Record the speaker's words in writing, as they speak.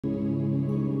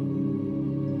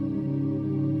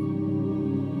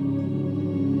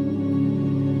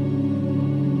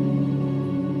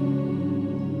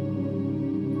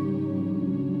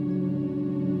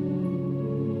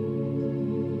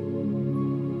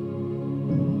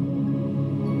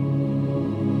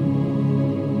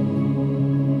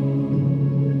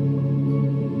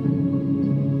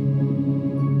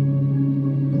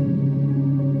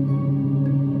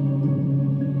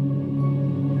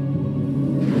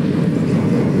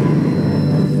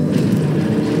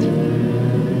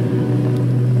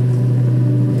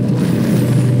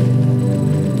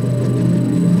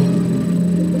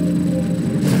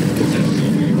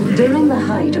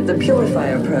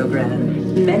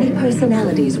program, many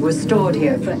personalities were stored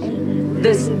here for...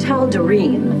 This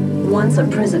Tal'Darim, once a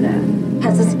prisoner,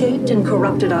 has escaped and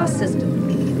corrupted our system.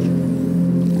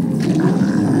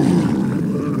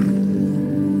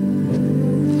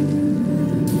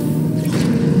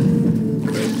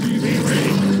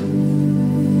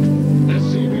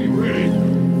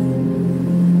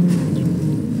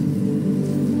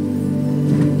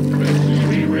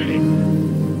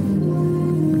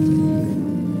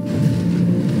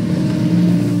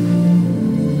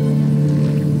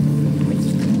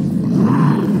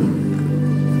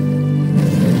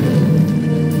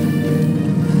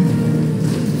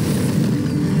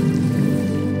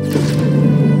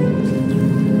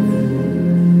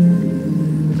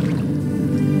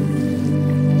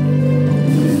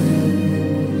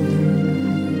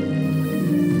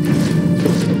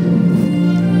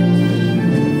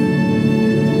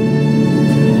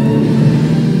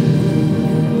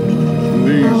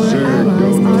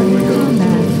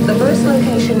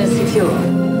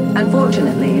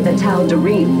 Unfortunately, the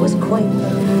Tal'Darim was quite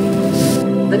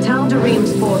low. The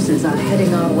Tal'Darim's forces are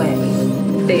heading our way.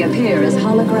 They appear as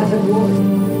holographic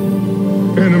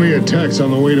warriors. Enemy attacks on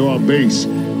the way to our base.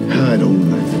 I don't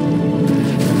like it.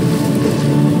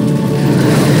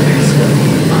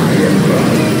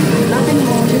 Nothing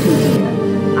more to do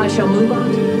here. I shall move on.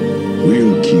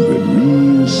 We'll keep it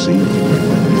real safe.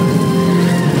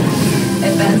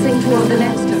 Advancing toward the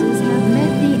next turn. Have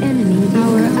met the enemy.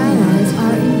 Our allies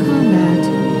are in combat.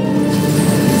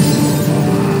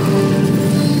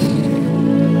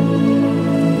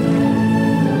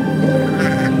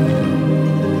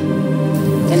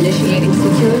 Initiating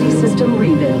security system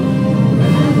rebuild.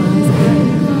 Allies are in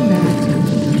combat.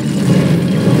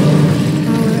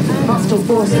 Hostile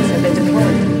forces have been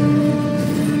deployed.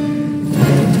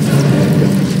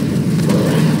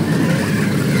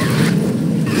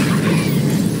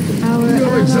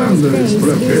 Alexander is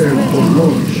prepared for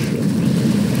launch.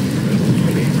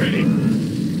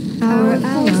 Our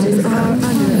allies are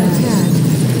under attack.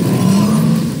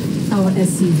 Our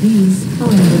SCVs are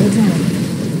under attack.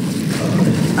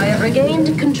 I have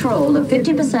regained control of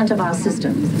 50% of our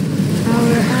systems.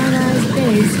 Our allies'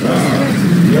 base is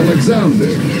threatened.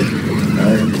 Alexander.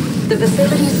 The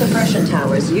facility suppression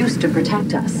towers used to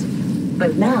protect us,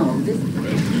 but now this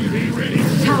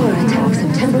tower attacks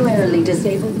have temporarily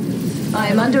disabled. I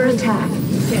am under attack. Our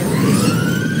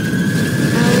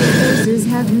forces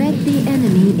have met the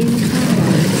enemy in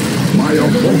combat. My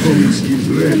opponent is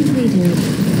ready. Completed.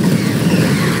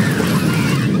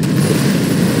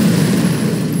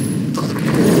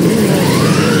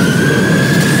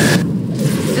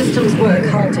 Systems work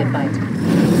halted by it.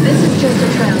 This is just a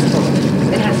transport.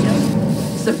 It has no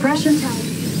suppression tower.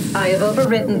 I have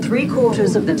overwritten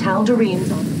 3/4 of the Tal'Darims.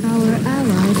 Our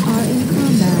allies are in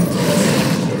combat.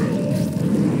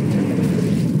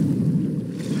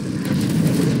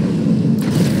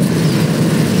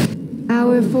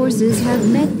 Our forces have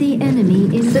met the enemy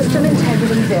in System combat.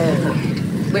 integrity verified.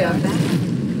 We are back.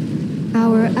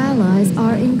 Our allies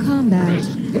are in combat.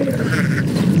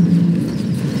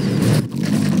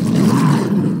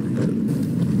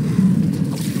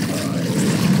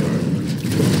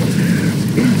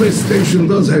 Infestation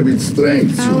does have its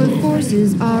strengths. Our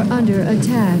forces are under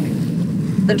attack.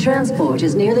 The transport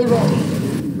is nearly ready.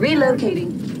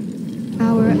 Relocating.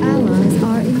 Our allies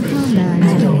are in combat.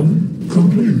 Add-on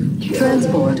complete.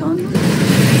 Transport on.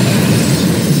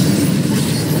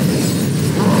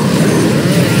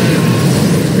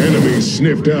 Enemy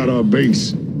sniffed out our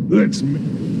base. Let's...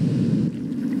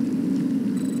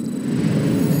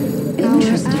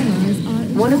 Interesting.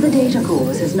 One of the data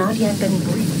cores has not yet been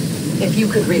breached. If you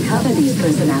could recover these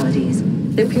personalities,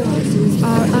 the pure Forces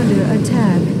are under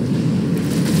attack.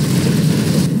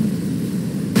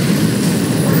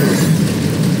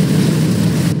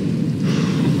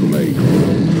 Make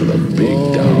room for the big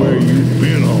dog. Where you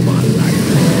been all my life?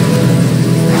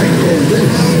 I know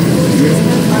this.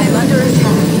 I am under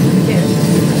attack. Here.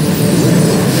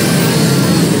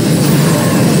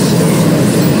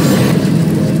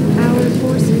 Our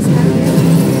forces have met.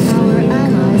 Our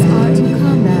allies are in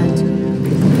combat.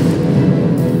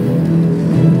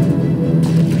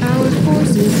 Our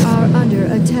forces are under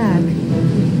attack.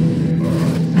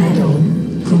 Add-on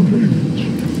complete.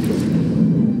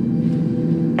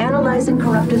 Analyzing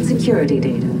corrupted security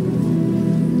data.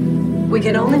 We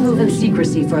can only move in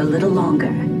secrecy for a little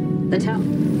longer. The tower.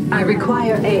 I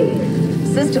require aid.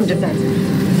 System defense.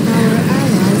 Our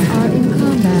allies are in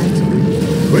combat.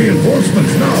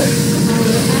 Reinforcements now.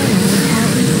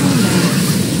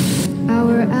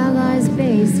 Our allies'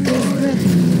 base is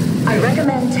threatened. I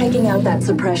recommend taking out that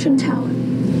suppression tower.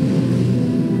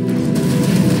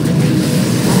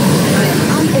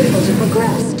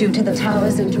 due to the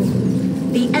tower's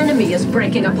The enemy is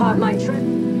breaking apart my trip.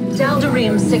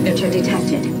 Daldarim's signature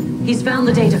detected. He's found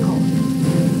the data core.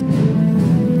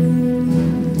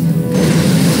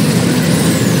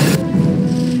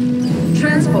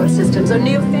 Transport systems are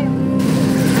near fail.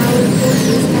 Our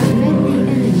forces have met the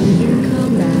enemy in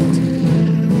combat.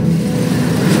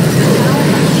 The tower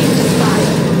has ceased its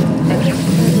fire.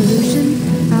 Evolution,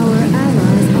 our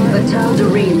allies are But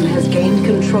Daldarim has gained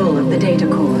control of the data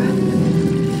core.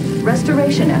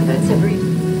 Restoration efforts have reached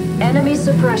enemy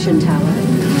suppression tower.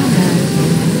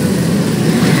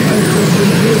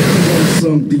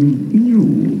 Something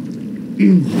new.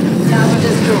 Tower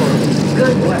destroyed.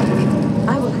 Good work.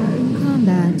 I will have in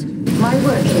combat. my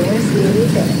work here is nearly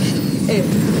finished.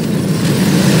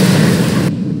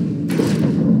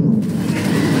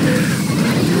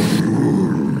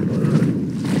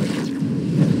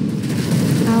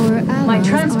 Our allies My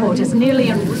transport is nearly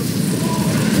en route.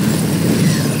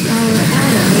 Our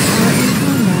allies are in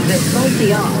combat. Despite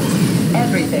the odds,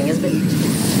 everything has been.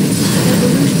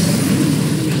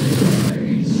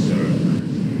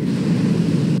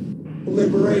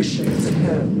 Liberation is at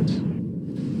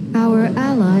hand. Our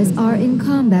allies are in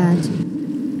combat.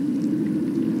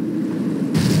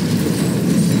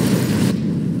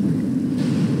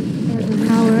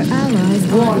 Our allies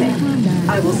are in Warning. combat.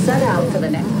 I will set out for the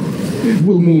next. It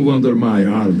will move under my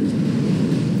army.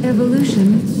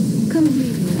 Evolution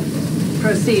completed.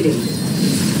 Proceeding.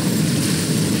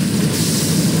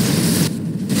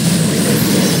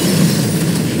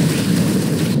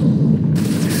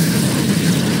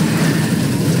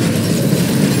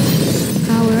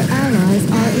 Our allies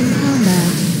are in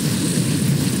combat.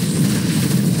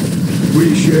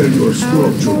 We share your Our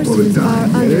structure for a forces are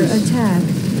time, under yes? attack.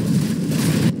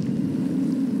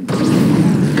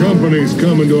 Companies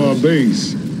coming to our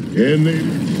base, and they...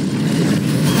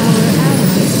 Our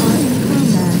allies are in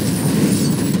combat.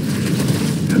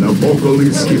 An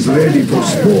apocalypse is ready for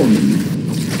spawning.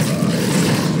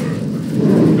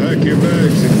 Pack your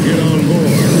bags and get on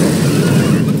board.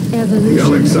 The Evolution.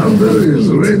 Alexander is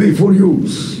ready for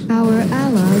use. Our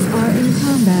allies are in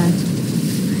combat.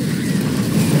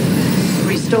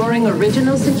 Restoring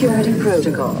original security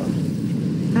protocol.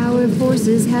 Our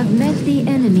forces have met the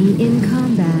enemy in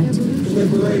combat.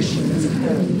 Liberation is at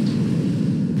hand.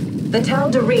 The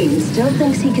Daldarim still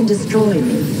thinks he can destroy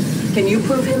me. Can you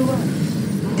prove him wrong?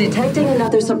 Detecting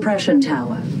another suppression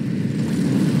tower.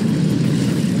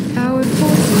 Our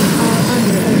forces are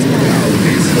under attack.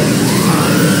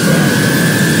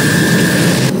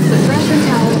 Suppression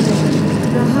tower.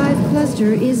 The hive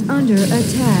cluster is under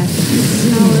attack.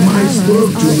 My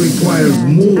structure requires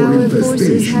more Our forces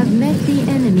infestation. have met the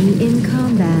enemy in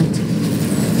combat.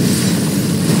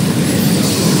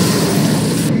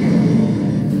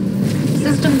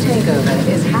 System takeover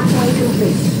is halfway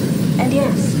complete. And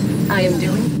yes, I am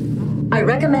doing. I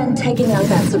recommend taking out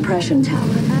that suppression tower.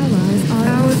 Allies are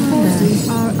Our forces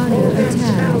are under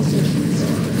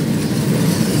attack.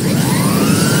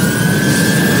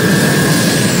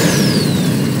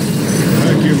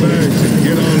 Pack your bags and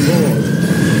get on board.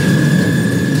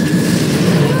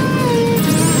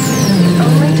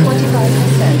 Only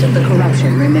 25% of the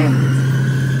corruption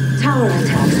remains. Tower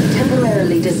attacks have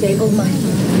temporarily disabled my...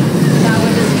 Tower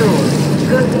destroyed.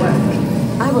 Good work.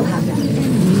 I will have that.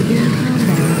 Enemy in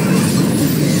combat.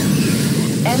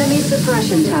 Enemy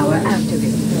suppression tower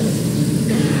activated.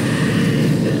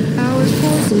 Our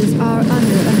forces are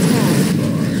under attack.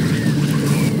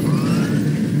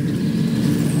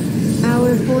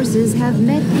 Our forces have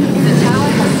met the The enemy. tower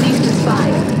has ceased its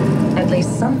fire. At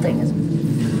least something is...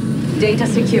 Data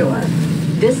secure.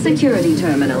 This security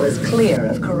terminal is clear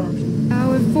of corruption.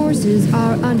 Our forces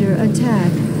are under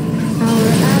attack. Our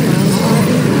allies are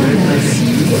in combat.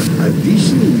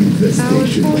 Additional Our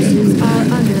infestation forces can are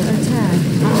under attack.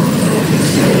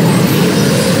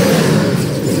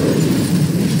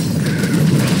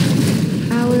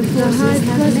 Our forces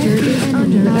have met the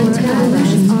enemy. Our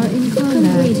allies are in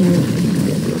combat.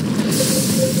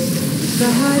 The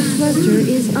hive cluster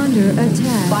is under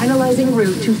attack. Finalizing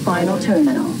route to final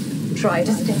terminal. Try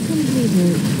to stay...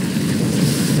 Completed.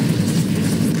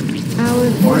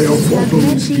 Our forces have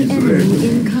met the enemy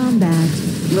in combat.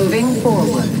 Moving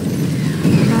forward.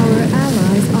 Our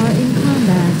allies are in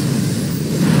combat.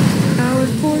 Our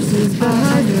forces are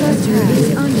under attack.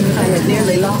 Is under I had attack.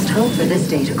 nearly lost hope for this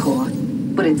data core,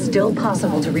 but it's still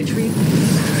possible to retrieve.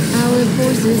 Our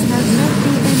forces have met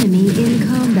the enemy in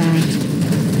combat.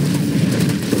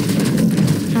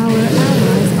 Our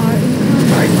allies are in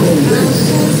combat. I call this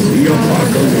the Our forces are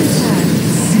under apocalypse. attack.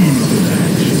 Season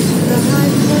action. The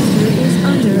hive cluster is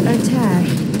under attack.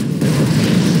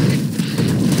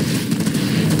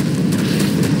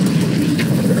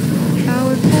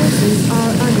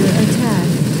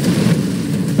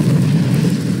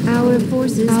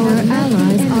 forces, our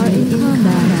allies are in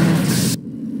combat.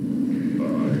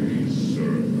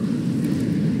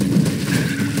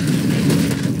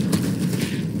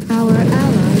 Our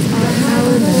allies are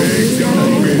powerless. The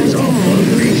high pressure is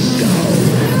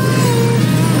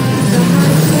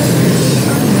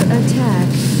under attack.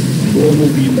 Double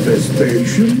the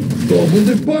infestation, double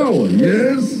the power,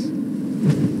 yes?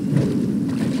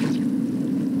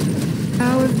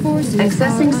 Our forces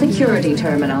Accessing are security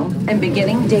terminal and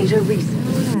beginning data reset.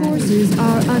 Forces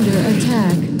are under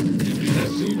attack.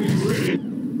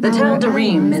 The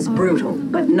Tal'Darim is brutal,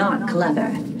 but not clever.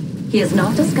 He has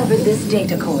not discovered this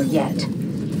data core yet.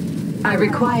 I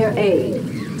require aid.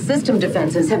 System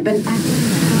defenses have been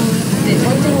activated.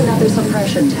 Detecting another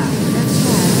suppression tower.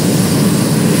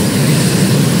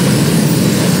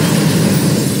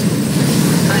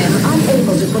 I am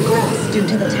unable to progress due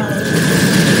to the tower.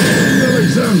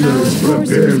 Alexander Our is prepared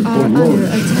forces for are under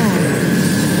launch. attack.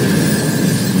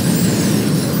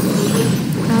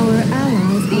 Our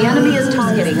allies The enemy is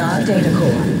targeting our data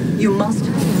core. You must.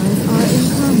 are in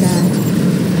combat.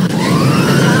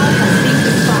 The tower has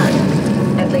ceased fire.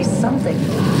 At least something.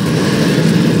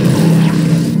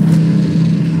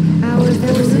 Our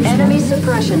forces Enemy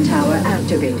suppression tower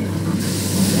activated.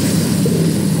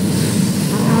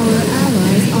 Our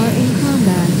allies are in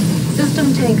combat. System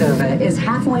takeover is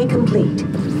halfway complete.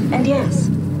 And yes,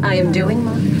 I am doing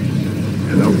my...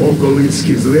 And Apocalypse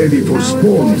is ready for Our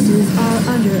spawning. forces are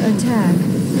under attack.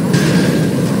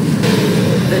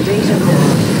 The data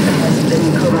core has been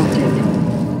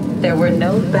corrupted. There were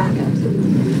no backups.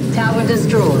 Tower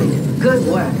destroyed. Good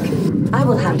work. I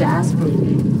will have to ask for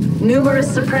numerous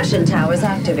suppression towers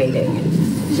activating.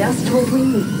 Just what we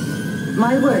need.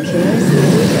 My work here is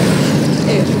finished,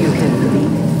 if you can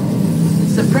believe it.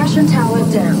 Suppression tower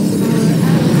down.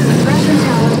 Suppression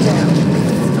tower down.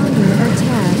 Under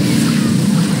attack.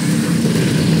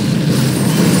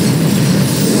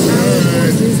 Our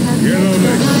forces have Get on the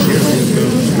that high ship, pressure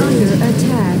is under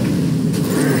attack.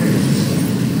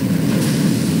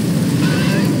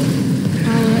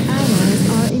 Our allies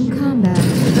are in combat.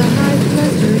 The high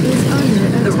pressure is under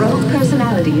attack. The rogue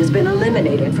personality has been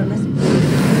eliminated from this.